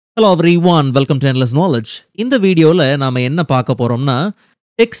Hello everyone, welcome to Endless Knowledge. இந்த வீடியோல நாம என்ன பார்க்க போறோம்னா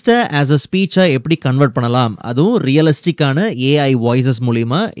டெக்ஸ்ட்டை ஆஸ் அ ஸ்பீச்சை எப்படி கன்வெர்ட் பண்ணலாம், அதுவும் ரியலிஸ்டிக்கான ஏஐ வாய்ஸஸ்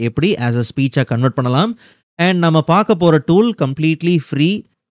மூலிமா எப்படி ஆஸ் அ ஸ்பீச்சை கன்வெர்ட் பண்ணலாம். அண்ட் நம்ம பார்க்க போகிற டூல் கம்ப்ளீட்லி ஃப்ரீ.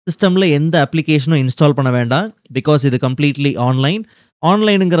 சிஸ்டமில் எந்த அப்ளிகேஷனும் இன்ஸ்டால் பண்ண வேண்டாம், பிகாஸ் இது கம்ப்ளீட்லி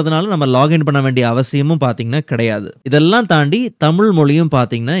ஆன்லைனுங்கிறதுனால நம்ம லாகின் பண்ண வேண்டிய அவசியமும் பார்த்தீங்கன்னா கிடையாது. இதெல்லாம் தாண்டி தமிழ் மொழியும்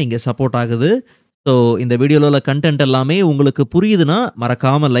பார்த்தீங்கன்னா இங்கே சப்போர்ட் ஆகுது. ஸோ இந்த வீடியோவில் உள்ள கண்டென்ட் எல்லாமே உங்களுக்கு புரியுதுன்னா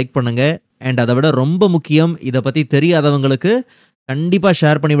மறக்காமல் லைக் பண்ணுங்கள். அண்ட் அதை விட ரொம்ப முக்கியம், இதை பற்றி தெரியாதவங்களுக்கு கண்டிப்பாக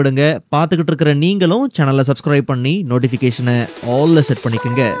ஷேர் பண்ணி விடுங்க. பார்த்துக்கிட்டு இருக்கிற நீங்களும் சேனலை சப்ஸ்கிரைப் பண்ணி நோட்டிஃபிகேஷனை ஆல்ல செட்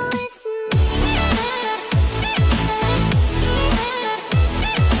பண்ணிக்கோங்க.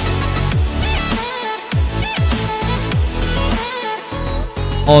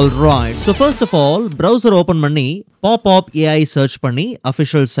 Alright, so first of all, browser open பண்ணி pop-up AI search பண்ணி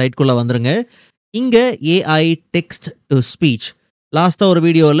official site குள்ள வந்துருங்க. இங்க AI text to speech. லாஸ்ட்டாக ஒரு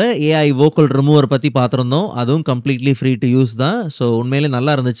வீடியோவில் AI vocal remover பற்றி பார்த்துருந்தோம். அதுவும் கம்ப்ளீட்லி ஃப்ரீ டு யூஸ் தான். ஸோ உண்மையிலே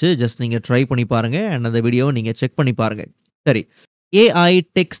நல்லா இருந்துச்சு. ஜஸ்ட் நீங்கள் ட்ரை பண்ணி பாருங்கள் அண்ட் அந்த வீடியோவை நீங்கள் செக் பண்ணி பாருங்கள். சரி, AI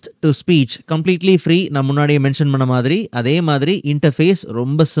text to speech completely free. நான் முன்னாடியே மென்ஷன் பண்ண மாதிரி அதே மாதிரி இன்டர்ஃபேஸ்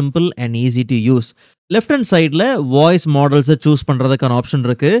ரொம்ப simple and easy to use. Left hand சைடில் வாய்ஸ் மாடல்ஸை சூஸ் பண்ணுறதுக்கான ஆப்ஷன்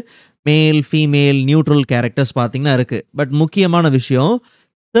இருக்குது. மேல், ஃபீமேல், நியூட்ரல் கேரக்டர்ஸ் பார்த்தீங்கன்னா இருக்குது. பட் முக்கியமான விஷயம்,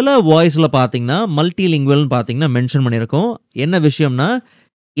 சில வாய்ஸில் பார்த்தீங்கன்னா மல்டிலிங்குவல்னு பார்த்தீங்கன்னா மென்ஷன் பண்ணியிருக்கோம். என்ன விஷயம்னா,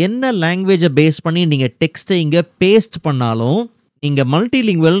 என்ன லாங்குவேஜை பேஸ் பண்ணி நீங்கள் டெக்ஸ்ட்டை இங்கே பேஸ்ட் பண்ணாலும் நீங்கள்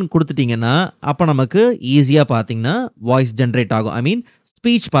மல்டிலிங்குவல்னு கொடுத்துட்டீங்கன்னா அப்போ நமக்கு ஈஸியாக பார்த்தீங்கன்னா வாய்ஸ் ஜென்ரேட் ஆகும். ஐ மீன்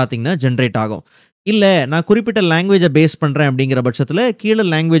ஸ்பீச் பார்த்தீங்கன்னா ஜென்ரேட் ஆகும். இல்லை நான் குறிப்பிட்ட லாங்குவேஜை பேஸ் பண்ணுறேன் அப்படிங்கிற பட்சத்தில் கீழே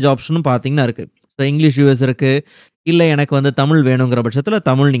லாங்குவேஜ் ஆப்ஷனும் பார்த்தீங்கன்னா இருக்குது. ஸோ இங்கிலீஷ் யூஎஸ் இருக்குது. இல்லை எனக்கு வந்து தமிழ் வேணுங்கிற பட்சத்தில்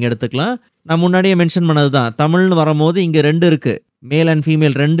தமிழ் நீங்கள் எடுத்துக்கலாம். நான் முன்னாடியே மென்ஷன் பண்ணது தான், தமிழ்னு வரும்போது இங்கே 2 இருக்குது, male and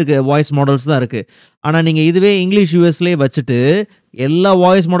female 2 voice models தான் இருக்குது. ஆனால் நீங்கள் இதுவே இங்கிலீஷ் யூஎஸ்லேயே வச்சுட்டு எல்லா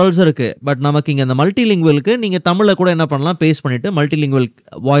வாய்ஸ் மாடல்ஸும் இருக்குது. பட் நமக்கு இங்கே அந்த மல்டிலிங்குவலுக்கு நீங்கள் தமிழில் கூட என்ன பண்ணலாம், பேஸ்ட் பண்ணிவிட்டு மல்டிலிங்குவல்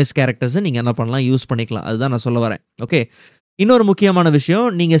வாய்ஸ் கேரக்டர்ஸை நீங்கள் என்ன பண்ணலாம், யூஸ் பண்ணிக்கலாம். அதுதான் நான் சொல்ல வரேன். ஓகே, இன்னொரு முக்கியமான விஷயம்,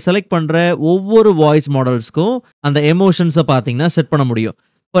 நீங்கள் செலக்ட் பண்ணுற ஒவ்வொரு வாய்ஸ் மாடல்ஸ்க்கும் அந்த எமோஷன்ஸை பார்த்தீங்கன்னா செட் பண்ண முடியும்.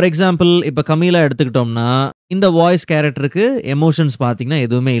 ஃபார் எக்ஸாம்பிள், இப்போ கமீலா எடுத்துக்கிட்டோம்னா இந்த வாய்ஸ் கேரக்டருக்கு எமோஷன்ஸ் பார்த்தீங்கன்னா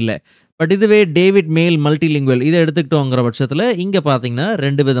எதுவுமே இல்லை. பட் இதுவே டேவிட் மேல் மல்டிலிங்குவல் இதை எடுத்துக்கிட்டோங்கிற பட்சத்தில் இங்கே பார்த்தீங்கன்னா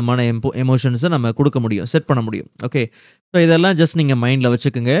 2 விதமான எமோஷன்ஸை நம்ம கொடுக்க முடியும், செட் பண்ண முடியும். ஓகே, ஸோ இதெல்லாம் ஜஸ்ட் நீங்கள் மைண்டில்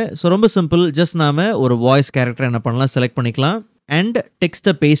வச்சுக்கோங்க. ஸோ ரொம்ப சிம்பிள், ஜஸ்ட் நாம் ஒரு வாய்ஸ் கேரக்டர் என்ன பண்ணலாம், செலக்ட் பண்ணிக்கலாம். அண்ட்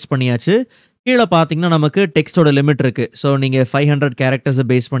டெக்ஸ்ட்டை பேஸ்ட் பண்ணியாச்சு. கீழே பார்த்தீங்கன்னா நமக்கு டெக்ஸ்ட்டோட லிமிட் இருக்குது. ஸோ நீங்கள் 500 கேரக்டர்ஸை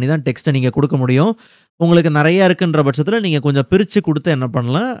பேஸ் பண்ணி தான் டெக்ஸ்ட்டை நீங்கள் கொடுக்க முடியும். உங்களுக்கு நிறையா இருக்குன்ற பட்சத்தில் நீங்கள் கொஞ்சம் பிரித்து கொடுத்து என்ன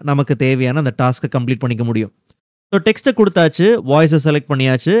பண்ணலாம், நமக்கு தேவையான அந்த டாஸ்க்கை கம்ப்ளீட் பண்ணிக்க முடியும். ஸோ டெக்ஸ்ட்டை கொடுத்தாச்சு, வாய்ஸை செலக்ட்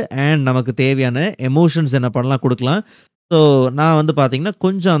பண்ணியாச்சு, அண்ட் நமக்கு தேவையான எமோஷன்ஸ் என்ன பண்ணலாம், கொடுக்கலாம். ஸோ நான் வந்து பார்த்தீங்கன்னா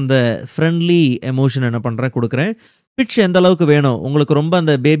கொஞ்சம் அந்த ஃப்ரெண்ட்லி எமோஷன் என்ன பண்ணுறேன், கொடுக்குறேன். பிட்ச் எந்த அளவுக்கு வேணும் உங்களுக்கு, ரொம்ப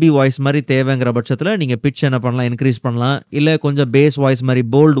அந்த பேபி வாய்ஸ் மாதிரி தேவைங்கிற பட்சத்தில் நீங்கள் பிட்ச் என்ன பண்ணலாம், இன்க்ரீஸ் பண்ணலாம். இல்லை கொஞ்சம் பேஸ் வாய்ஸ் மாதிரி,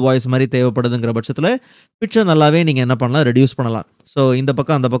 போல்டு வாய்ஸ் மாதிரி தேவைப்படுதுங்கிற பட்சத்தில் பிட்சை நல்லாவே நீங்கள் என்ன பண்ணலாம், ரெடியூஸ் பண்ணலாம். ஸோ இந்த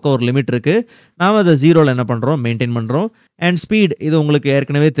பக்கம் அந்த பக்கம் ஒரு லிமிட் இருக்குது. நாம் அதை 0ல் என்ன பண்ணுறோம், மெயின்டைன் பண்ணுறோம். அண்ட் ஸ்பீட், இது உங்களுக்கு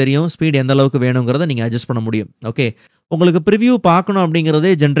ஏற்கனவே தெரியும், ஸ்பீட் எந்த அளவுக்கு வேணுங்கிறத நீங்கள் அட்ஜஸ்ட் பண்ண முடியும். ஓகே, உங்களுக்கு ப்ரிவ்யூ பார்க்கணும்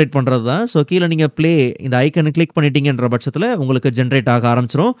அப்படிங்கிறதே ஜென்ரேட் பண்ணுறது தான். ஸோ கீழே நீங்கள் ப்ளே இந்த ஐக்கனை கிளிக் பண்ணிட்டீங்கன்ற பட்சத்தில் உங்களுக்கு ஜென்ரேட் ஆக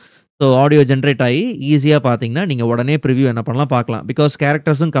ஆரம்பிச்சிடும். ஸோ ஆடியோ ஜென்ரேட் ஆகி ஈஸியாக பார்த்தீங்கன்னா நீங்கள் உடனே ப்ரிவ்யூ என்ன பண்ணலாம், பார்க்கலாம். பிகாஸ்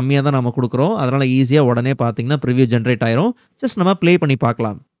கேரக்டர்ஸும் கம்மியாக தான் நம்ம கொடுக்குறோம், அதனால் ஈஸியாக உடனே பார்த்தீங்கன்னா ப்ரிவ்யூ ஜென்ரேட் ஆயிரும். ஜஸ்ட் நம்ம ப்ளே பண்ணி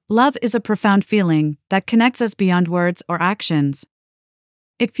பார்க்கலாம். Love is a profound feeling that connects us beyond words or actions.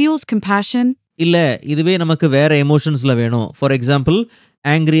 It fuels compassion. இல்லை இதுவே நமக்கு வேறு எமோஷன்ஸில் வேணும், ஃபார் எக்ஸாம்பிள்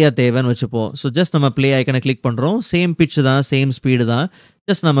ஆங்க்ரியாக தேவைன்னு வச்சுப்போம். ஸோ ஜஸ்ட் நம்ம ப்ளே ஐக்கனை கிளிக் பண்ணுறோம். சேம் பிட்ச் தான், சேம் ஸ்பீடு தான்.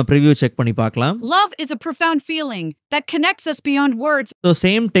 ஜஸ்ட் நம்ம ப்ரிவ்யூ செக் பண்ணி பார்க்கலாம். Love is a profound feeling that connects us beyond words. So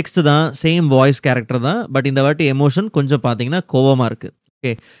same text தான், சேம் வாய்ஸ் கேரக்டர் தான். பட் இந்த வாட்டி எமோஷன் கொஞ்சம் பார்த்தீங்கன்னா கோவமாக இருக்குது.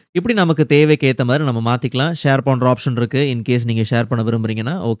 ஓகே, இப்படி நமக்கு தேவைக்கு ஏற்ற மாதிரி நம்ம மாற்றிக்கலாம். ஷேர் பண்ணுற ஆப்ஷன் இருக்குது, இன்கேஸ் நீங்கள் ஷேர் பண்ண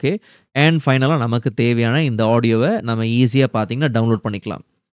விரும்புகிறீங்கன்னா. ஓகே, அண்ட் ஃபைனலாக நமக்கு தேவையான இந்த ஆடியோவை நம்ம ஈஸியாக பார்த்தீங்கன்னா டவுன்லோட் பண்ணிக்கலாம்.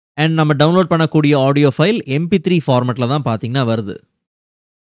 அண்ட் நம்ம டவுன்லோட் பண்ணக்கூடிய ஆடியோ ஃபைல் MP3 ஃபார்மேட்டில் தான் பார்த்தீங்கன்னா வருது.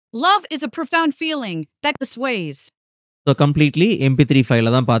 Love is a profound feeling that sways. So completely MP3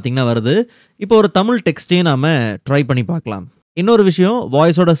 ஃபைலில் தான் பார்த்தீங்கன்னா வருது. இப்போ ஒரு தமிழ் டெக்ஸ்ட்டையும் நாம் ட்ரை பண்ணி பார்க்கலாம். இன்னொரு விஷயம்,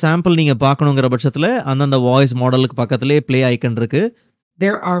 வாய்ஸோட சாம்பிள் நீங்கள் பார்க்கணுங்கிற பட்சத்தில் அந்தந்த வாய்ஸ் மாடலுக்கு பக்கத்துலேயே ப்ளே ஐக்கன் இருக்குது.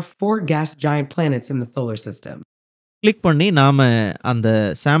 There are 4 gas giant planets in the solar system. Click பண்ணி நாம் அந்த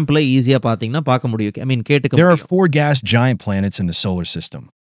சாம்பிளை ஈஸியாக பார்த்தீங்கன்னா பார்க்க முடியும். ஐ மீன் கேட்டுக்க There are முடியும். 4 gas giant planets in the solar system.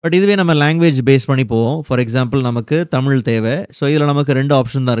 But இதுவே நம்ம லாங்குவேஜ் பேஸ் பண்ணி போவோம். ஃபார் எக்ஸாம்பிள் நமக்கு தமிழ் தேவை. ஸோ இதில் நமக்கு 2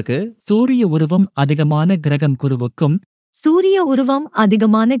 ஆப்ஷன் தான் இருக்குது. சூரிய உருவம் அதிகமான கிரகம் குருவுக்கும் சூரிய உருவம்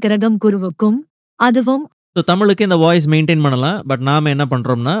அதிகமான கிரகம் குருவுக்கும் அதுவும் ஸோ தமிழுக்கு இந்த வாய்ஸ் மெயின்டைன் பண்ணலாம். பட் நாம என்ன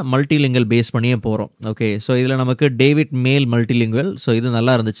பண்றோம்னா, மல்டிலிங்குவல் பேஸ் பண்ணியே போறோம். ஓகே. ஸோ இதுல நமக்கு டேவிட் மேல் மல்டிலிங்குவல். ஸோ இது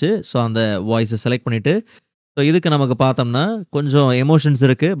நல்லா இருந்துச்சு. ஸோ அந்த வாய்ஸை செலக்ட் பண்ணிட்டு, ஸோ இதுக்கு நமக்கு பார்த்தோம்னா கொஞ்சம் எமோஷன்ஸ்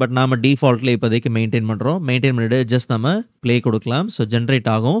இருக்கு. பட் நாம டிஃபால்ட்ல இப்போதைக்கு மெயின்டைன் பண்றோம். மெயின்டைன் பண்ணிட்டு ஜஸ்ட் நம்ம ப்ளே கொடுக்கலாம். ஸோ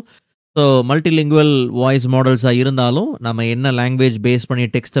ஜென்ரேட் ஆகும். ஸோ மல்டிலிங்குவல் வாய்ஸ் மாடல்ஸாக இருந்தாலும் நம்ம என்ன லாங்குவேஜ் பேஸ் பண்ணி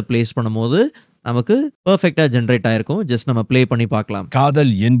டெக்ஸ்ட்டை பிளேஸ் பண்ணும்போது நமக்கு பெர்ஃபெக்டாக ஜென்ரேட் ஆயிருக்கும். ஜஸ்ட் நம்ம ப்ளே பண்ணி பார்க்கலாம்.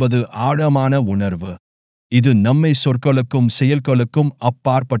 காதல் என்பது ஆழமான உணர்வு. இது நம்மை சொற்களுக்கும் செயல்களுக்கும்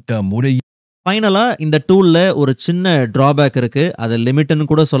அப்பாற்பட்ட முறை. ஃபைனலாக இந்த டூலில் ஒரு சின்ன ட்ராபேக் இருக்குது. அது லிமிட்னு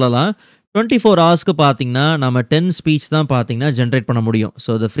கூட சொல்லலாம். 24 ஹவர்ஸ்க்கு பார்த்தீங்கன்னா நம்ம 10 ஸ்பீச் தான் பார்த்தீங்கன்னா ஜென்ரேட் பண்ண முடியும்.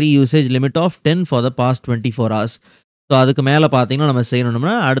 So the free usage limit of 10 for the past 24 hours. So அதுக்கு மேலே பார்த்தீங்கன்னா நம்ம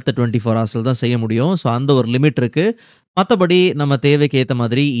செய்யணும்னா அடுத்த 24 ஹவர்ஸில் தான் செய்ய முடியும். ஸோ அந்த ஒரு லிமிட் இருக்குது. மற்றபடி நம்ம தேவைக்கு ஏற்ற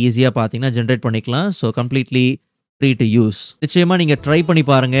மாதிரி ஈஸியாக பார்த்தீங்கன்னா ஜென்ரேட் பண்ணிக்கலாம். So completely free to use. நிச்சயமாக நீங்கள் ட்ரை பண்ணி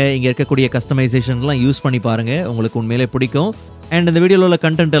பாருங்கள். இங்கே இருக்கக்கூடிய கஸ்டமைசேஷன்லாம் யூஸ் பண்ணி பாருங்கள். உங்களுக்கு உண்மையிலே பிடிக்கும். அண்ட் இந்த வீடியோவில் உள்ள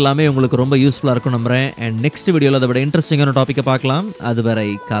கண்டென்ட் எல்லாமே உங்களுக்கு ரொம்ப யூஸ்ஃபுல்லாக இருக்கும் நம்புறேன். அண்ட் நெக்ஸ்ட் வீடியோவில் அதை விட இன்ட்ரெஸ்டிங்கான டாப்பிக்கை பார்க்கலாம். அதுவரை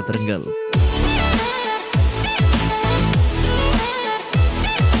காத்திருங்கள்.